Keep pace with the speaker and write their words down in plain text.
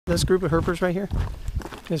This group of herpers right here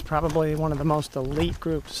is probably one of the most elite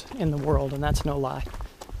groups in the world, and that's no lie.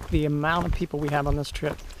 The amount of people we have on this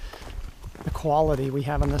trip, the quality we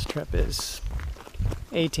have on this trip is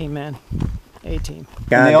A-team, man. A-team.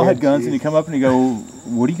 And they all had guns, and you come up and you go,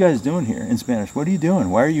 "What are you guys doing here?" In Spanish, "What are you doing?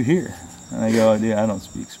 Why are you here?" And I go, "Yeah, I don't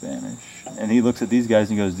speak Spanish." And he looks at these guys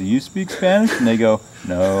and he goes, "Do you speak Spanish?" And they go,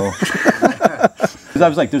 "No." Because I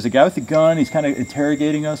was like, there's a guy with a gun, he's kind of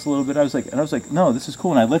interrogating us a little bit. I was like, no, this is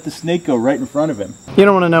cool. And I let the snake go right in front of him. You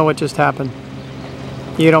don't want to know what just happened.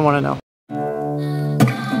 You don't want to know.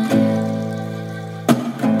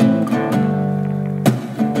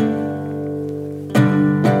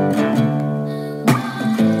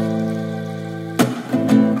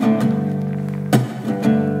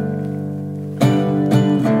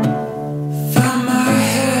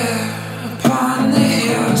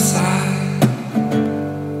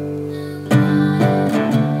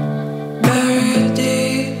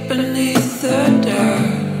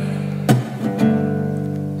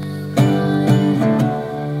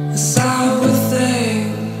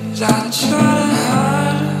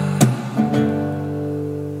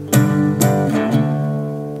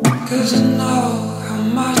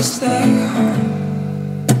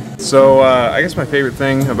 So I guess my favorite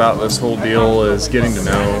thing about this whole deal is getting to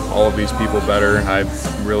know all of these people better.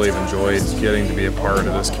 I've really enjoyed getting to be a part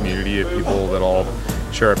of this community of people that all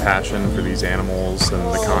share a passion for these animals and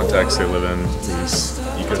the context they live in, these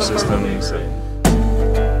ecosystems.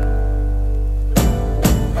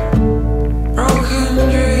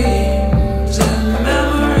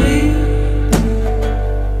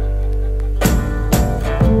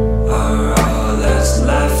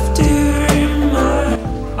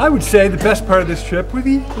 I would say the best part of this trip were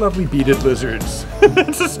the lovely beaded lizards.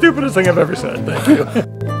 It's the stupidest thing I've ever said, thank you.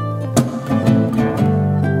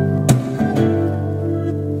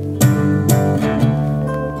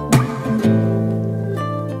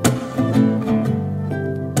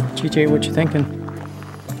 GJ, what you thinking?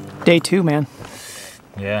 Day 2, man.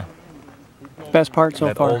 Yeah. Best part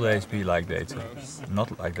so far. Let all days be like day 2,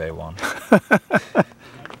 not like day 1.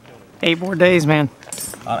 8 more days, man.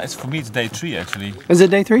 It's for me, it's day 3 actually. Is it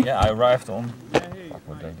day 3? Yeah, I arrived on.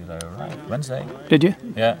 What day did I arrive? Wednesday. Did you?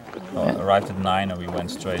 Yeah. Well, I arrived at 9 and we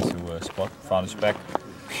went straight to a spot, found a speck.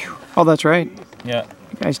 Oh, that's right. Yeah.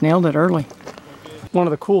 You guys nailed it early. One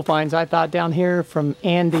of the cool finds I thought down here from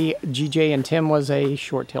Andy, GJ, and Tim was a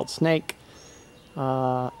short-tailed snake.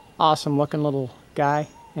 Awesome looking little guy.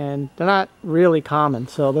 And they're not really common,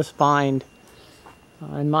 so this find,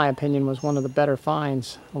 in my opinion, was one of the better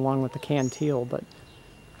finds along with the Cantil, but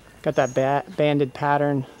got that banded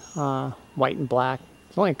pattern, white and black.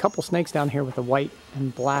 There's only a couple snakes down here with the white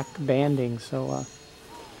and black banding, so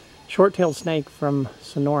short-tailed snake from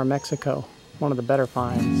Sonora, Mexico, one of the better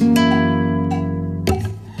finds.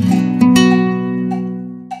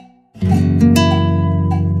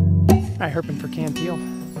 All right, herping for Cantil.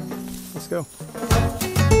 Let's go.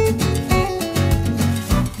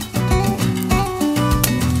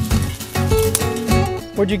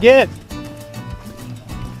 What'd you get?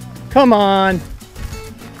 Come on.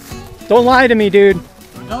 Don't lie to me, dude.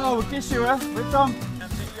 No, we'll kiss you, We're done.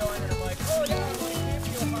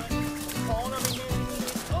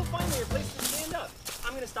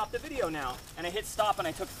 I'm gonna stop the video now. And I hit stop and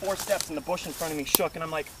I took 4 steps and the bush in front of me shook and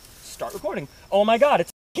I'm like, start recording. Oh my God,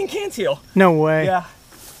 it's f***ing Cantil. No way. Yeah.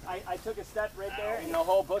 I took a step right there and the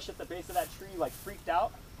whole bush at the base of that tree like freaked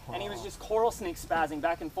out. And he was just coral snake spazzing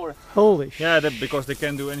back and forth. Holy shit. Yeah, because they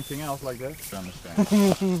can't do anything else like that. I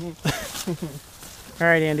understand. All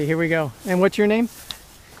right, Andy, here we go. And what's your name?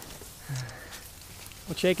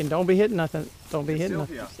 Well, shaking. Don't be hitting nothing. Don't be hitting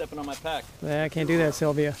nothing. Stepping on my pack. Yeah, I can't do that,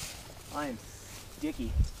 Sylvia. I'm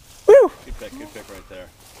sticky. Woo! Keep that kid pick right there.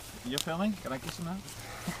 You're filming? Can I kiss him now?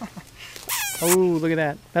 Oh, look at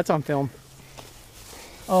that. That's on film.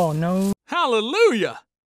 Oh, no. Hallelujah!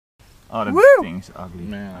 Oh, the Woo! thing's ugly.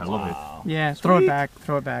 Man, I love it. Yeah, throw it back.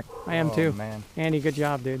 Throw it back. I am too. Man. Andy, good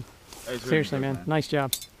job, dude. It's Seriously, really good, man. Nice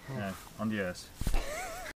job. Yeah, on the ass.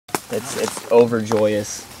 It's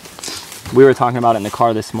overjoyous. We were talking about it in the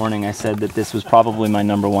car this morning. I said that this was probably my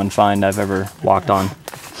 #1 find I've ever walked on.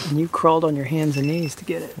 And you crawled on your hands and knees to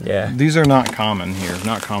get it. Yeah. These are not common here,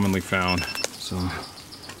 not commonly found. So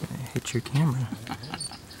Hit your camera.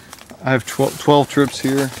 I have 12 trips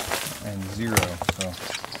here and 0. So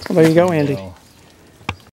Well, there you go, Andy.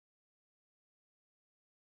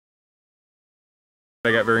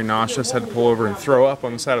 I got very nauseous, had to pull over and throw up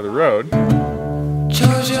on the side of the road.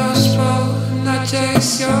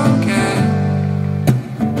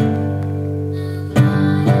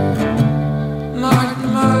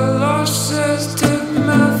 My losses took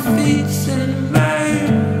my feet in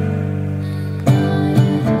vain.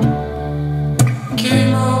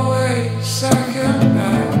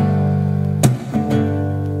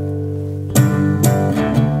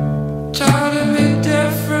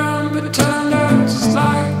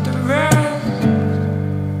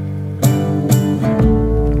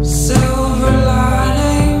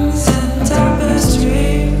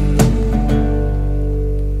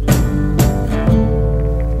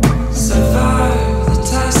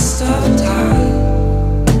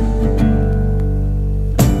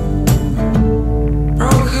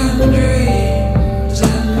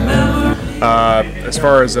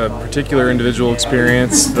 far as a particular individual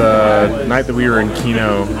experience, the night that we were in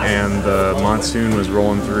Kino and the monsoon was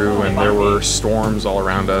rolling through and there were storms all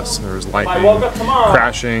around us, and there was lightning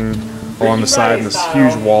crashing along the side and this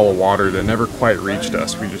huge wall of water that never quite reached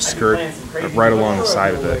us. We just skirted right along the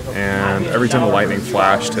side of it, and every time the lightning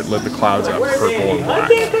flashed, it lit the clouds up purple and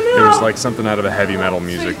black. It was like something out of a heavy metal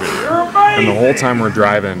music video. And the whole time we're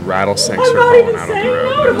driving, rattlesnakes are falling out of the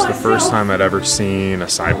road. It was the first time I'd ever seen a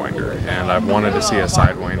sidewinder, and I've wanted to see a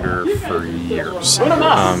sidewinder for years.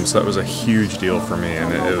 So that was a huge deal for me,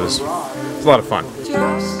 and it was a lot of fun.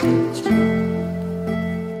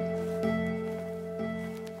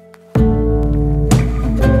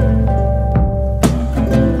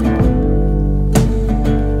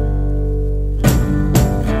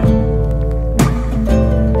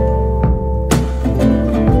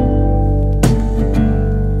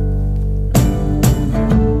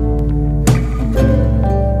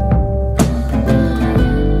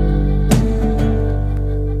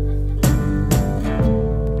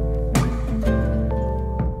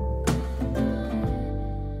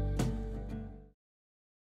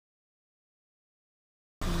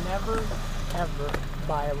 Never, ever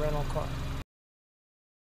buy a rental car.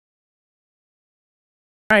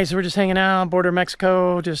 Alright, so we're just hanging out, border of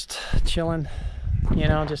Mexico, just chilling, you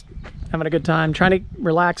know, just having a good time, trying to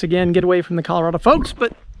relax again, get away from the Colorado folks,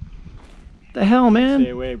 but the hell, man.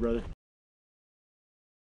 Stay away, brother.